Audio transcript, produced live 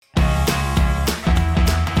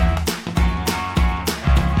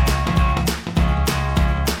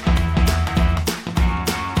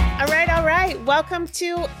welcome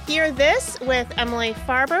to Hear This with Emily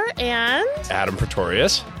Farber and Adam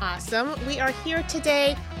Pretorius. Awesome. We are here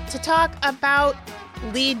today to talk about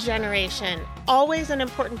lead generation. Always an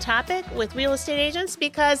important topic with real estate agents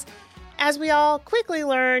because, as we all quickly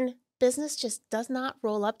learn, business just does not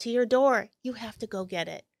roll up to your door. You have to go get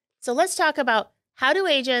it. So let's talk about how do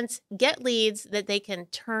agents get leads that they can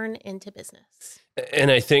turn into business. And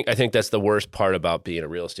I think that's the worst part about being a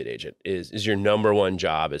real estate agent is your number one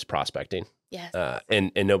job is prospecting. Yes.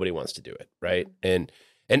 And nobody wants to do it, right? Mm-hmm.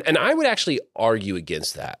 And I would actually argue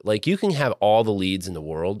against that. Like, you can have all the leads in the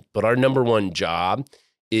world, but our number one job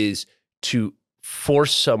is to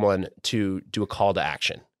force someone to do a call to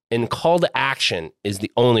action. And call to action is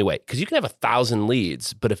the only way, because you can have 1,000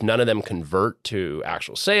 leads, but if none of them convert to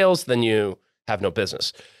actual sales, then you have no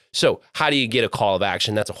business. So how do you get a call of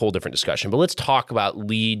action? That's a whole different discussion. But let's talk about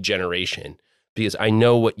lead generation, because I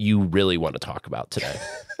know what you really want to talk about today.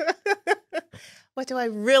 What do I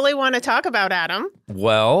really want to talk about, Adam?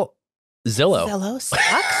 Well, Zillow. Zillow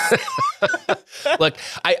sucks. Look,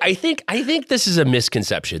 I think this is a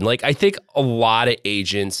misconception. Like, I think a lot of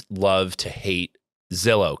agents love to hate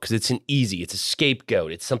Zillow because it's a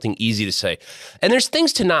scapegoat. It's something easy to say. And there's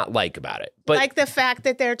things to not like about it. But like the fact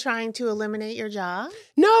that they're trying to eliminate your job?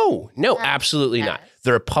 No, absolutely not.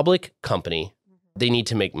 They're a public company. They need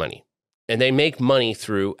to make money. And they make money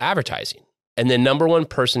through advertising. And the number one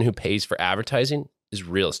person who pays for advertising is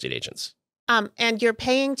real estate agents. And you're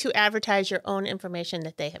paying to advertise your own information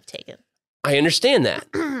that they have taken. I understand that.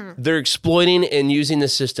 They're exploiting and using the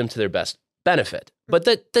system to their best benefit. But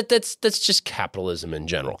that's just capitalism in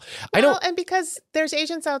general. And because there's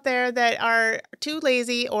agents out there that are too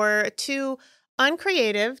lazy or too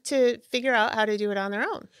uncreative to figure out how to do it on their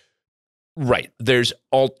own. Right. There's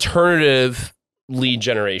alternative lead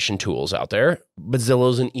generation tools out there, but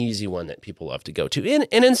Zillow's an easy one that people love to go to. And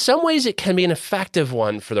in some ways, it can be an effective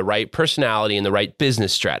one for the right personality and the right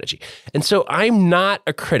business strategy. And so I'm not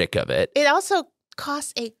a critic of it. It also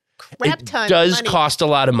costs a crap ton. It does of money. cost a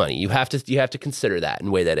lot of money. You have to consider that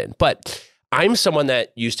and weigh that in. But I'm someone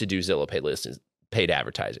that used to do Zillow paid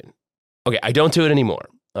advertising. Okay, I don't do it anymore.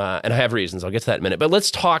 And I have reasons. I'll get to that in a minute. But let's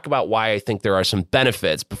talk about why I think there are some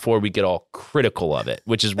benefits before we get all critical of it,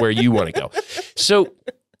 which is where you want to go. So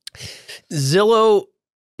Zillow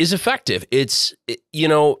is effective.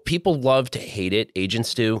 People love to hate it,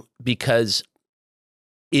 agents do, because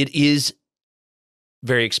it is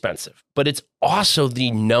very expensive. But it's also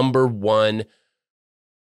the number one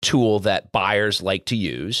tool that buyers like to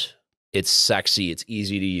use. It's sexy. It's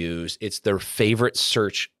easy to use. It's their favorite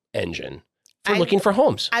search engine for looking for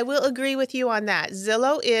homes. I will agree with you on that.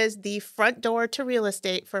 Zillow is the front door to real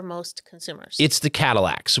estate for most consumers. It's the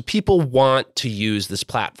Cadillac. So people want to use this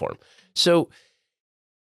platform. So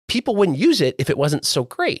people wouldn't use it if it wasn't so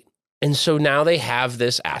great. And so now they have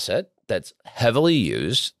this asset that's heavily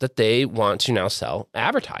used that they want to now sell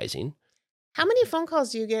advertising. How many phone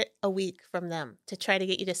calls do you get a week from them to try to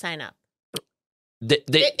get you to sign up?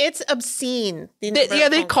 It's obscene.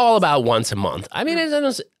 They call about once a month. I mean,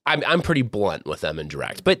 I'm pretty blunt with them and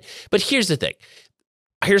direct. But here's the thing.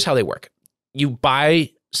 Here's how they work. You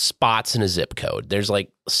buy spots in a zip code. There's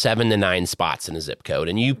like 7 to 9 spots in a zip code,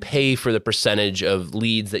 and you pay for the percentage of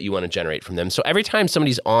leads that you want to generate from them. So every time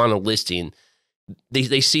somebody's on a listing,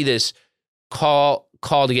 they see this call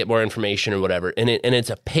to get more information or whatever, and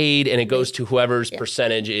it's a paid, and it goes to whoever's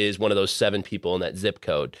percentage is one of those 7 people in that zip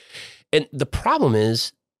code. And the problem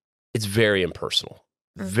is, it's very impersonal,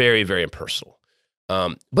 very, very impersonal.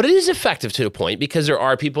 But it is effective to a point because there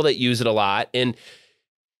are people that use it a lot, and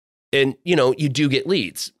you do get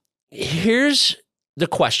leads. Here's the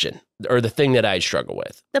question, or the thing that I struggle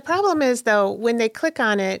with. The problem is, though, when they click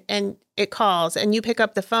on it and it calls and you pick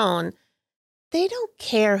up the phone, they don't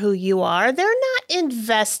care who you are. They're not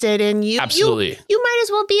invested in you. Absolutely. You might as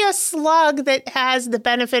well be a slug that has the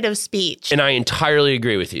benefit of speech. And I entirely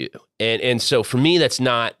agree with you. And so for me, that's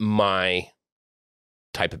not my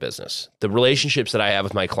type of business. The relationships that I have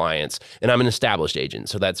with my clients, and I'm an established agent,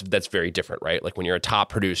 so that's very different, right? Like when you're a top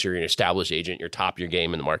producer, you're an established agent, you're top of your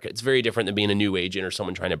game in the market. It's very different than being a new agent or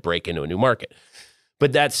someone trying to break into a new market.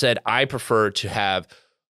 But that said, I prefer to have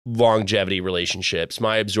longevity relationships.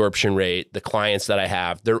 My absorption rate, the clients that I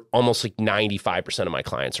have, they're almost like 95% of my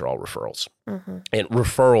clients are all referrals. Mm-hmm. And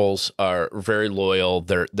referrals are very loyal.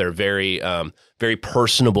 They're very, very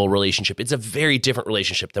personable relationship. It's a very different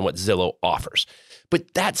relationship than what Zillow offers.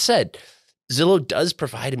 But that said, Zillow does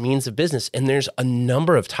provide a means of business. And there's a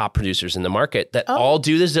number of top producers in the market that all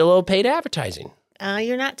do the Zillow paid advertising.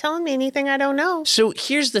 You're not telling me anything I don't know. So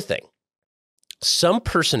here's the thing. Some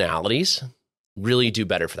personalities really do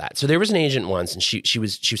better for that. So there was an agent once, and she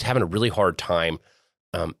was having a really hard time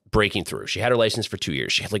breaking through. She had her license for 2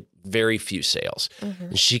 years. She had like very few sales.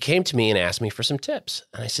 And she came to me and asked me for some tips.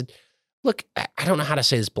 And I said, look, I don't know how to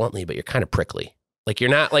say this bluntly, but you're kind of prickly. Like you're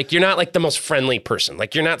not like the most friendly person.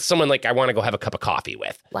 Like you're not someone like I want to go have a cup of coffee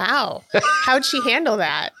with. Wow. How'd she handle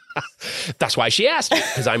that? That's why she asked me,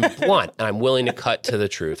 because I'm blunt and I'm willing to cut to the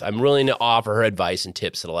truth. I'm willing to offer her advice and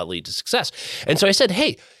tips that'll lead to success. And so I said,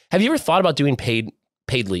 hey, have you ever thought about doing paid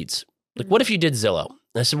leads? Like what if you did Zillow?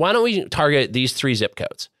 And I said, why don't we target these 3 zip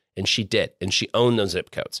codes? And she did. And she owned those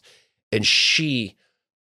zip codes. And she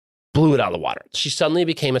blew it out of the water. She suddenly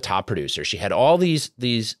became a top producer. She had all these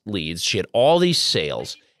leads. She had all these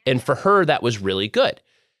sales. And for her, that was really good.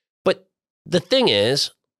 But the thing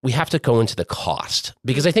is, we have to go into the cost,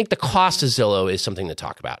 because I think the cost of Zillow is something to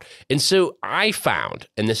talk about. And so I found,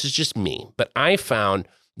 and this is just me, but I found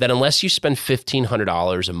that unless you spend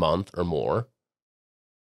 $1,500 a month or more,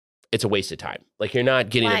 it's a waste of time. Like you're not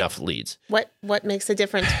getting enough leads. What makes a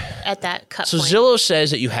difference at that cut point? So Zillow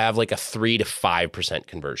says that you have like a 3 to 5%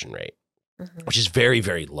 conversion rate, which is very,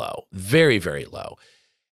 very low, very, very low.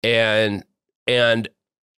 And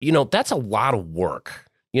that's a lot of work.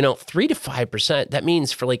 3 to 5%, that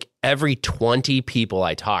means for like every 20 people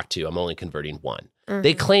I talk to, I'm only converting 1.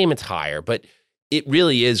 They claim it's higher, but it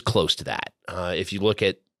really is close to that. If you look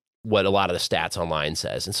at what a lot of the stats online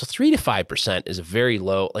says. And so 3 to 5% is a very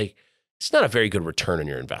low, like it's not a very good return on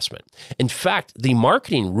your investment. In fact, the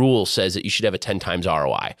marketing rule says that you should have a 10 times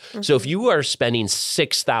ROI. So if you are spending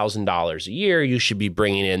 $6,000 a year, you should be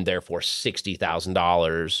bringing in therefore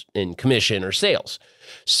 $60,000 in commission or sales.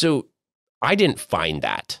 So I didn't find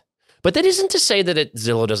that. But that isn't to say that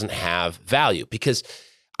Zillow doesn't have value, because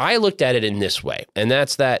I looked at it in this way. And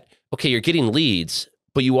that's that, okay, you're getting leads,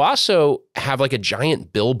 but you also have like a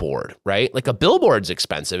giant billboard, right? Like a billboard's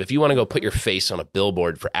expensive. If you want to go put your face on a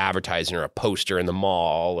billboard for advertising, or a poster in the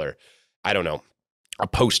mall, or I don't know, a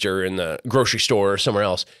poster in the grocery store or somewhere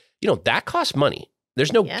else, that costs money.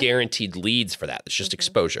 There's no guaranteed leads for that. It's just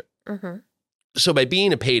exposure. So by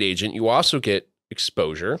being a paid agent, you also get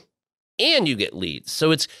exposure and you get leads.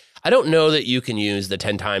 So I don't know that you can use the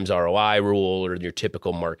 10 times ROI rule or your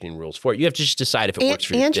typical marketing rules for it. You have to just decide if it works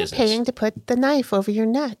for your business. And you're paying to put the knife over your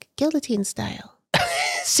neck, guillotine style.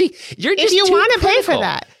 See, you're just if you want to pay for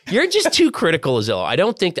that. You're just too critical of Zillow. I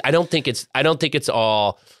don't think it's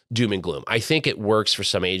all doom and gloom. I think it works for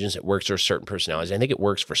some agents. It works for certain personalities. I think it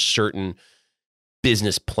works for certain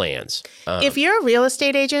business plans. If you're a real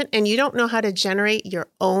estate agent and you don't know how to generate your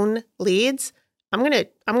own leads, I'm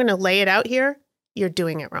gonna lay it out here. You're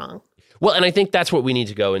doing it wrong. Well, and I think that's what we need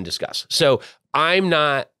to go and discuss. So I'm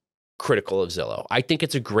not critical of Zillow. I think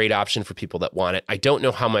it's a great option for people that want it. I don't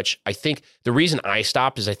know how much. I think the reason I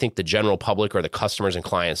stopped is I think the general public or the customers and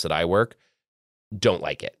clients that I work don't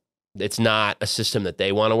like it. It's not a system that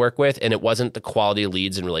they want to work with, and it wasn't the quality of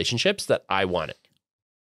leads and relationships that I wanted.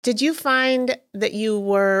 Did you find that you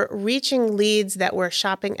were reaching leads that were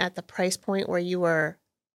shopping at the price point where you were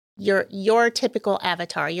your typical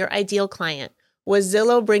avatar, your ideal client? Was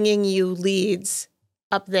Zillow bringing you leads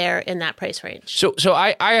up there in that price range? So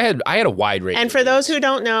I had a wide range. And for those who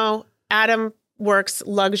don't know, Adam works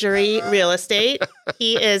luxury real estate.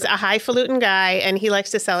 He is a highfalutin guy, and he likes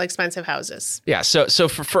to sell expensive houses. Yeah. So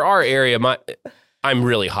for our area, I'm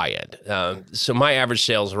really high end. So my average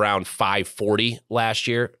sales around 540 last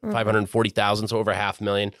year, 540,000, so over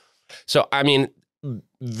 $500,000. So I mean,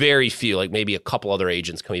 very few, like maybe a couple other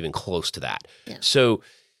agents come even close to that. Yeah. So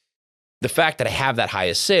the fact that I have that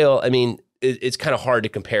highest sale, I mean, it's kind of hard to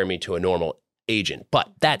compare me to a normal agent.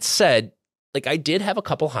 But that said, like I did have a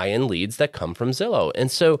couple high-end leads that come from Zillow.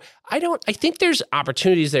 And so I think there's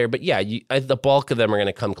opportunities there, but yeah, the bulk of them are going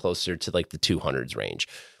to come closer to like the 200s range,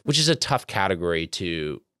 which is a tough category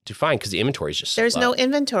to find because the inventory is just so There's low. No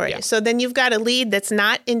inventory. Yeah. So then you've got a lead that's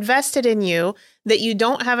not invested in you, that you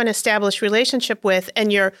don't have an established relationship with,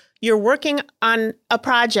 and you're working on a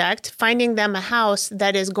project, finding them a house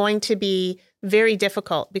that is going to be very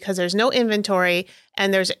difficult because there's no inventory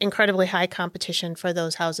and there's incredibly high competition for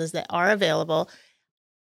those houses that are available.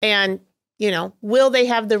 And, will they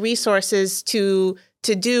have the resources to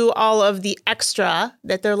do all of the extra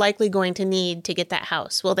that they're likely going to need to get that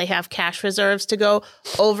house? Will they have cash reserves to go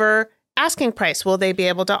over asking price? Will they be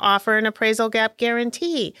able to offer an appraisal gap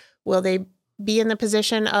guarantee? Will they be in the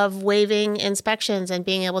position of waiving inspections and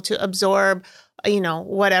being able to absorb,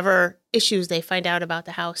 whatever issues they find out about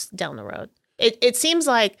the house down the road? It seems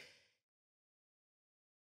like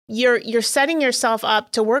you're setting yourself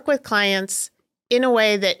up to work with clients in a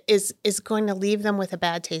way that is going to leave them with a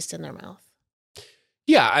bad taste in their mouth.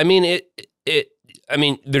 Yeah, I mean, I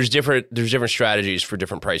mean, there's different strategies for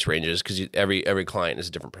different price ranges because every client is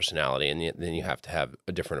a different personality, and then you have to have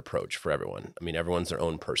a different approach for everyone. I mean, everyone's their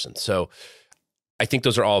own person. So I think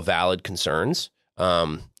those are all valid concerns.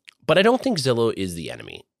 But I don't think Zillow is the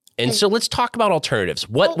enemy. And so let's talk about alternatives.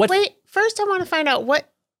 Wait, first I want to find out what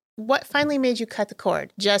finally made you cut the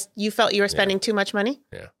cord? Just you felt you were spending too much money?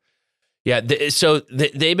 Yeah. Yeah. So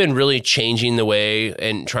they've been really changing the way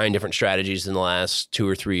and trying different strategies in the last 2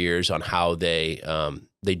 or 3 years on how they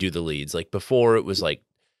do the leads. Like before it was like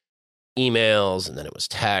emails, and then it was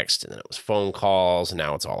text, and then it was phone calls, and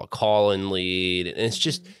now it's all a call-in lead. And it's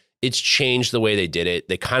just, it's changed the way they did it.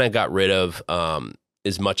 They kind of got rid of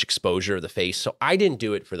as much exposure of the face. So I didn't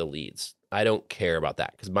do it for the leads. I don't care about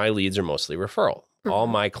that because my leads are mostly referral. All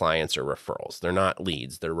my clients are referrals. They're not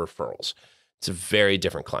leads, they're referrals. It's a very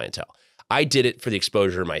different clientele. I did it for the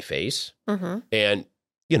exposure of my face. And,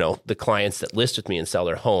 you know, the clients that list with me and sell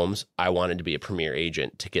their homes, I wanted to be a premier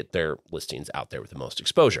agent to get their listings out there with the most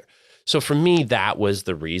exposure. So for me, that was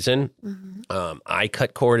the reason. I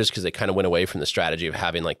cut cord is because they kind of went away from the strategy of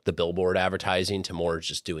having like the billboard advertising to more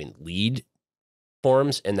just doing lead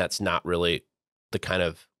forms. And that's not really the kind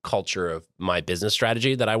of culture of my business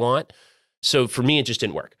strategy that I want. So for me, it just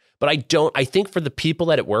didn't work. But I think for the people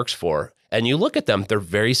that it works for, and you look at them, they're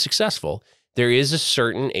very successful. There is a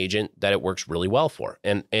certain agent that it works really well for.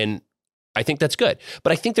 And I think that's good.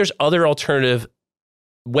 But I think there's other alternative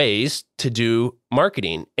ways to do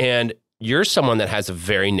marketing. And you're someone that has a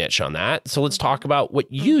very niche on that. So let's talk about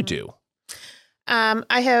what you do.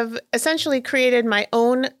 I have essentially created my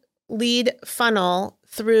own lead funnel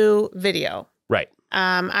through video. Right.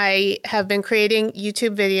 I have been creating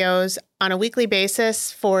YouTube videos on a weekly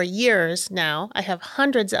basis for years now. I have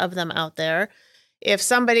hundreds of them out there. If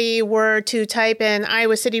somebody were to type in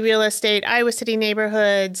Iowa City real estate, Iowa City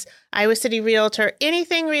neighborhoods, Iowa City realtor,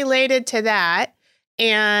 anything related to that,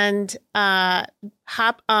 and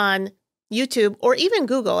hop on YouTube or even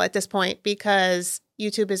Google at this point, because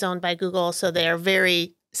YouTube is owned by Google, so they are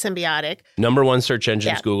very symbiotic. Number one search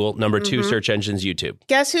engine's Google. Number two search engine's YouTube.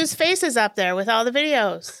 Guess whose face is up there with all the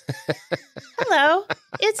videos? Hello,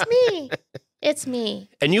 it's me. It's me.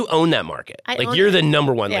 And you own that market. You're the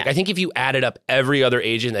number one. Yeah. Like I think if you added up every other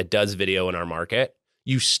agent that does video in our market,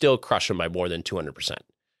 you still crush them by more than 200%.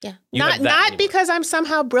 Yeah. Not because I'm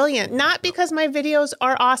somehow brilliant. Not because my videos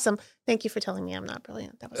are awesome. Thank you for telling me I'm not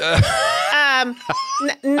brilliant. That was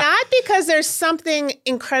not because there's something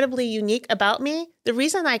incredibly unique about me. The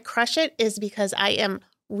reason I crush it is because I am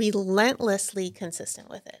relentlessly consistent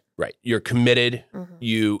with it. Right. You're committed.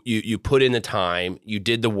 You put in the time. You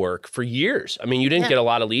did the work for years. I mean, you didn't get a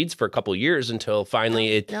lot of leads for a couple of years until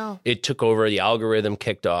finally it took over. The algorithm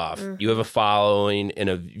kicked off. You have a following and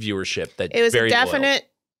a viewership that it was very a definite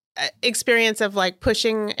experience of like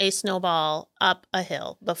pushing a snowball up a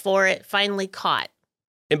hill before it finally caught.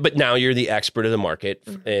 But now you're the expert of the market,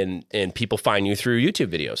 and people find you through YouTube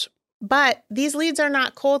videos. But these leads are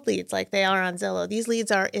not cold leads like they are on Zillow. These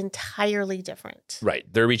leads are entirely different.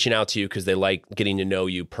 Right. They're reaching out to you because they like getting to know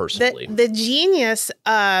you personally. The genius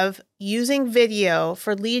of using video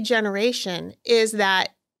for lead generation is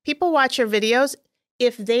that people watch your videos.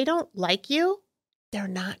 If they don't like you, they're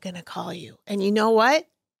not going to call you. And you know what?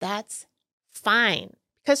 That's fine,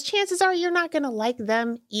 because chances are you're not going to like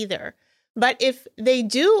them either. But if they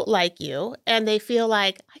do like you and they feel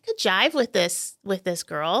like I could jive with this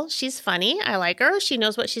girl, she's funny, I like her, she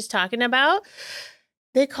knows what she's talking about,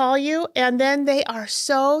 they call you, and then they are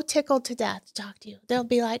so tickled to death to talk to you. They'll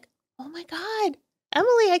be like, "Oh my God,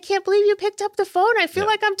 Emily, I can't believe you picked up the phone. I feel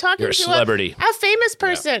like I'm talking to a celebrity, a famous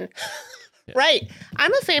person." Yeah. Right.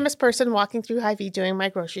 I'm a famous person walking through Hy-Vee doing my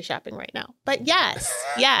grocery shopping right now. But yes.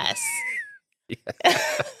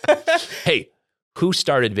 Hey, who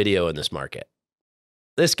started video in this market?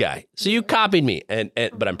 This guy. So you copied me,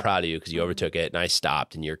 but I'm proud of you because you overtook it and I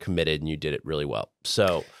stopped, and you're committed and you did it really well.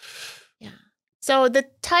 So, yeah. So the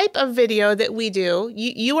type of video that we do,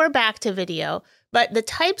 you are back to video, but the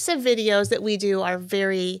types of videos that we do are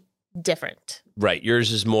very different. Right.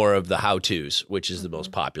 Yours is more of the how-tos, which is the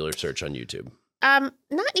most popular search on YouTube.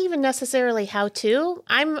 Not even necessarily how-to.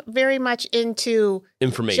 I'm very much into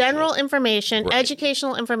general information,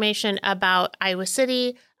 educational information about Iowa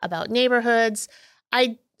City, about neighborhoods.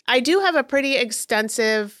 I do have a pretty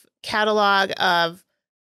extensive catalog of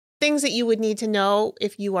things that you would need to know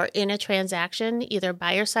if you are in a transaction, either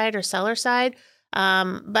buyer side or seller side.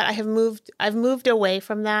 But I've moved away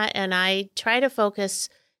from that, and I try to focus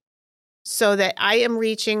so that I am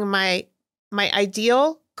reaching my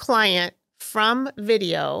ideal client from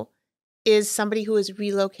video is somebody who is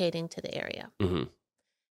relocating to the area.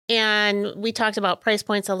 And we talked about price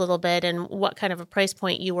points a little bit and what kind of a price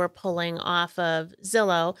point you were pulling off of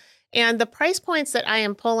Zillow. And the price points that I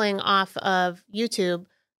am pulling off of YouTube,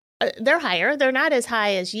 they're higher. They're not as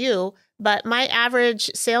high as you, but my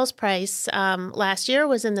average sales price last year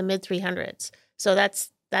was in the mid 300s. So that's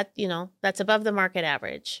above the market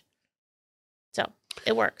average. So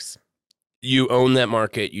it works. You own that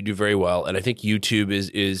market. You do very well, and I think YouTube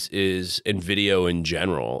is and video in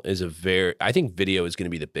general is I think video is going to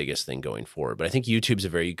be the biggest thing going forward. But I think YouTube's a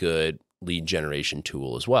very good lead generation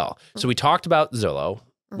tool as well. So we talked about Zillow,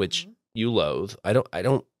 which you loathe. I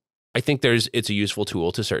think it's a useful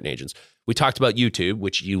tool to certain agents. We talked about YouTube,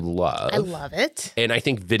 which you love. I love it. And I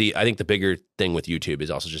think the bigger thing with YouTube is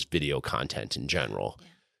also just video content in general. Yeah.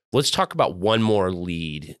 Let's talk about one more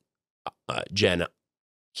lead gen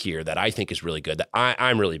here that I think is really good that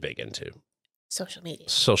I'm really big into. Social media.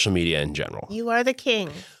 Social media in general. You are the king.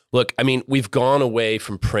 Look, I mean, we've gone away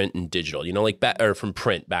from print and digital, or from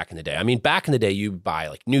print back in the day. I mean, back in the day, you buy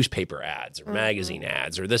like newspaper ads or magazine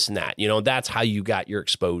ads or this and that. That's how you got your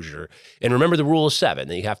exposure. And remember the rule of 7,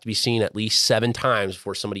 that you have to be seen at least 7 times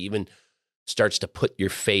before somebody even starts to put your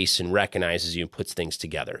face and recognizes you and puts things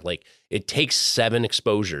together. Like it takes 7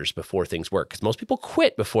 exposures before things work because most people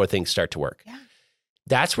quit before things start to work. Yeah.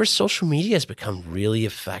 That's where social media has become really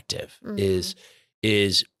effective is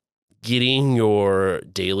getting your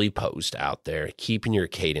daily post out there, keeping your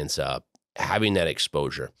cadence up, having that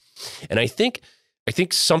exposure. And I think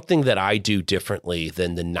something that I do differently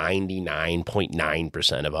than the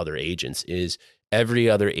 99.9% of other agents is every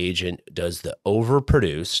other agent does the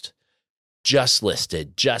overproduced, just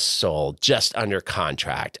listed, just sold, just under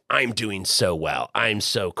contract. I'm doing so well. I'm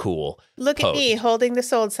so cool. Look at me holding the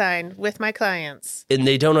sold sign with my clients. And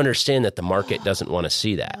they don't understand that the market doesn't want to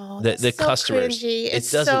see that. Oh, the so customers. Cringy. It's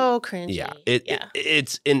so cringy. Yeah.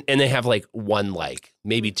 It's and they have like 1 like,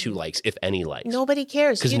 maybe 2 likes, if any likes. Nobody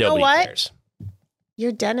cares. Because nobody cares.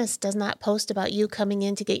 Your dentist does not post about you coming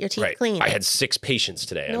in to get your teeth cleaned. I had 6 patients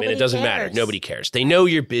today. Nobody it doesn't matter. Nobody cares. They know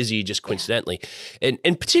you're busy just coincidentally. Yeah.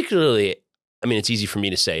 And particularly, it's easy for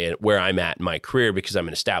me to say it where I'm at in my career because I'm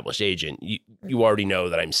an established agent. You already know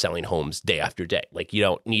that I'm selling homes day after day. Like you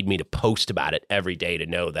don't need me to post about it every day to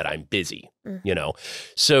know that I'm busy,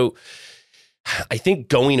 So I think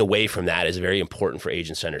going away from that is very important for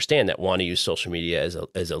agents to understand that want to use social media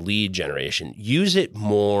as a lead generation. Use it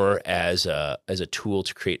more as a tool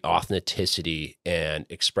to create authenticity and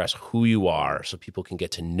express who you are so people can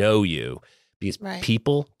get to know you because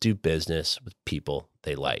people do business with people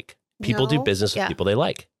they like. People do business with people they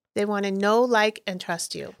like. They want to know, like, and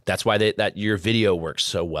trust you. That's why that your video works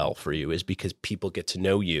so well for you is because people get to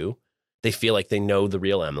know you. They feel like they know the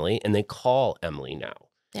real Emily, and they call Emily now.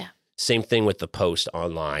 Yeah. Same thing with the post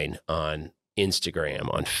online on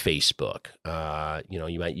Instagram, on Facebook.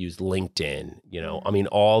 You might use LinkedIn.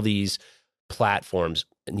 All these platforms,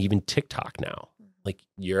 and even TikTok now. Like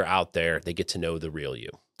you're out there, they get to know the real you.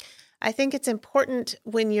 I think it's important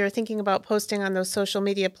when you're thinking about posting on those social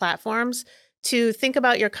media platforms to think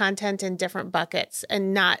about your content in different buckets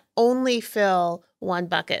and not only fill one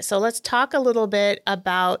bucket. So let's talk a little bit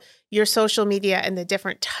about your social media and the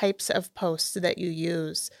different types of posts that you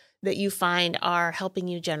use that you find are helping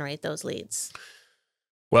you generate those leads.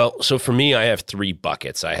 Well, so for me, I have 3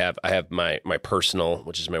 buckets. I have my personal,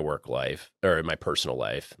 which is my work life, or my personal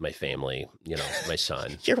life, my family, my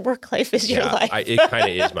son. Your work life is your life. It kind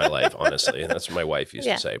of is my life, honestly. That's what my wife used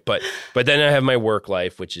to say. But then I have my work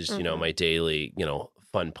life, which is, my daily,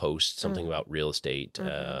 fun posts, something about real estate,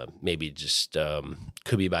 maybe just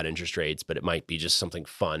could be about interest rates, but it might be just something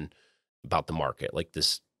fun about the market, like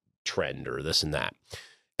this trend or this and that.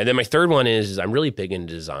 And then my third one is I'm really big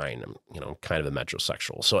into design. I'm, kind of a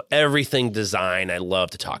metrosexual. So everything design I love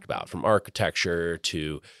to talk about, from architecture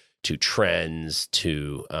to trends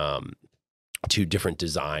to different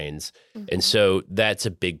designs. And so that's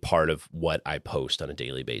a big part of what I post on a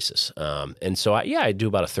daily basis. And so I do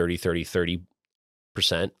about a 30%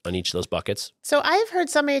 on each of those buckets. So I've heard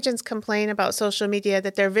some agents complain about social media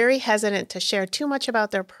that they're very hesitant to share too much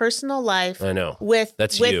about their personal life. I know. With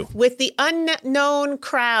the unknown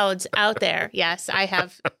crowds out there. Yes, I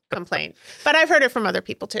have complained. But I've heard it from other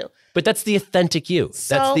people too. But that's the authentic you.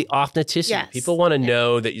 That's the authenticity. Yes. People want to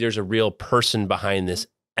know that there's a real person behind this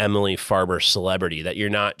Emily Farber celebrity, that you're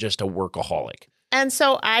not just a workaholic. And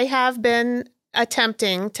so I have been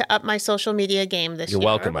attempting to up my social media game this year. You're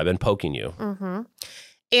welcome. I've been poking you.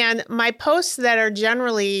 And my posts that are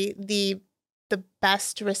generally the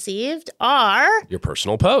best received are your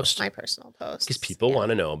personal post. My personal posts. Because people want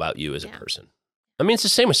to know about you as a person. It's the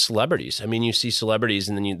same with celebrities. You see celebrities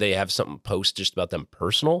and then they have something post just about them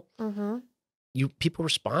personal. people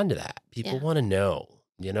respond to that. People want to know,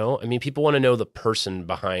 I mean, people want to know the person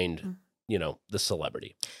behind, the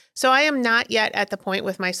celebrity. So I am not yet at the point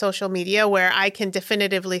with my social media where I can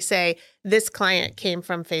definitively say this client came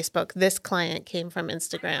from Facebook, this client came from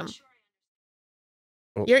Instagram.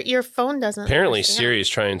 Your phone doesn't. Apparently, understand. Siri is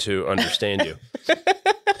trying to understand you.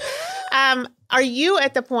 Are you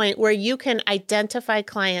at the point where you can identify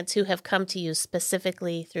clients who have come to you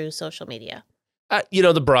specifically through social media?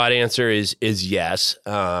 The broad answer is yes.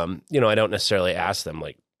 I don't necessarily ask them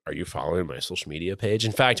like, are you following my social media page?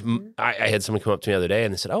 In fact, I had someone come up to me the other day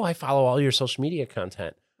and they said, oh, I follow all your social media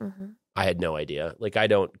content. Mm-hmm. I had no idea. Like, I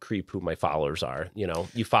don't creep who my followers are.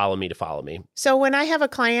 You follow me to follow me. So when I have a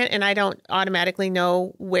client and I don't automatically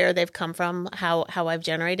know where they've come from, how I've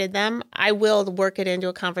generated them, I will work it into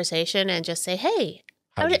a conversation and just say, hey,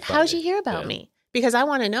 how'd you hear about me? Because I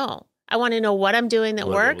want to know. I want to know what I'm doing that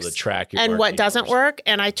works and what doesn't work.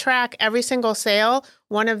 And I track every single sale.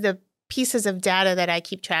 One of the pieces of data that I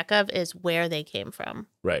keep track of is where they came from.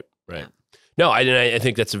 Right. Yeah. No, I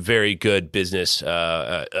think that's a very good business,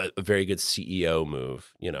 a very good CEO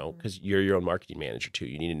move, because you're your own marketing manager too.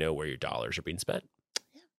 You need to know where your dollars are being spent.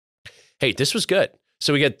 Yeah. Hey, this was good.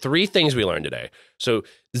 So we got 3 things we learned today. So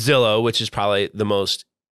Zillow, which is probably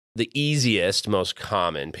the easiest, most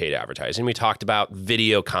common paid advertising. We talked about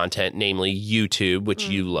video content, namely YouTube, which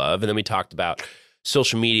you love. And then we talked about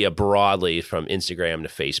social media broadly, from Instagram to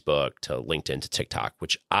Facebook to LinkedIn to TikTok,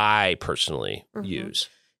 which I personally use.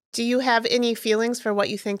 Do you have any feelings for what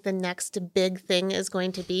you think the next big thing is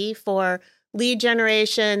going to be for lead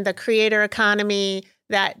generation, the creator economy,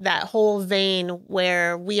 that whole vein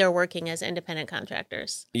where we are working as independent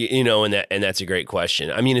contractors? And that's a great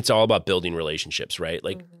question. I mean, it's all about building relationships, right?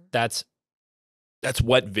 Like that's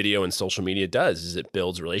what video and social media does, is it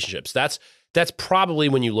builds relationships. That's probably,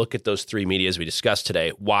 when you look at those 3 medias we discussed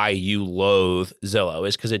today, why you loathe Zillow,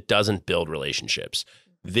 is because it doesn't build relationships.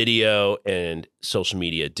 Video and social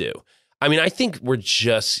media do. I mean, I think we're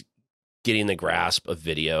just getting the grasp of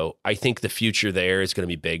video. I think the future there is going to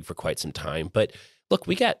be big for quite some time. But look,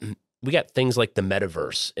 we got things like the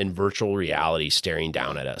metaverse and virtual reality staring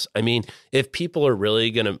down at us. I mean, if people are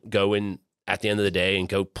really going to go in at the end of the day and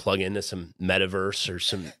go plug into some metaverse or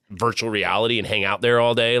some virtual reality and hang out there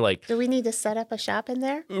all day, like, do we need to set up a shop in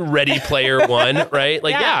there? Ready Player One, right?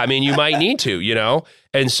 Like, yeah, I mean, you might need to,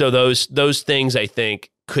 And so those things, I think,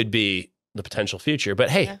 could be the potential future. But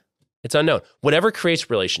hey, it's unknown. Whatever creates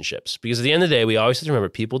relationships, because at the end of the day, we always have to remember,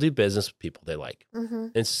 people do business with people they like.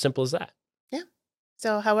 And it's as simple as that. Yeah.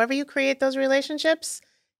 So however you create those relationships,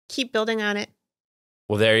 keep building on it.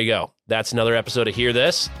 Well, there you go. That's another episode of Hear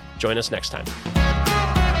This. Join us next time.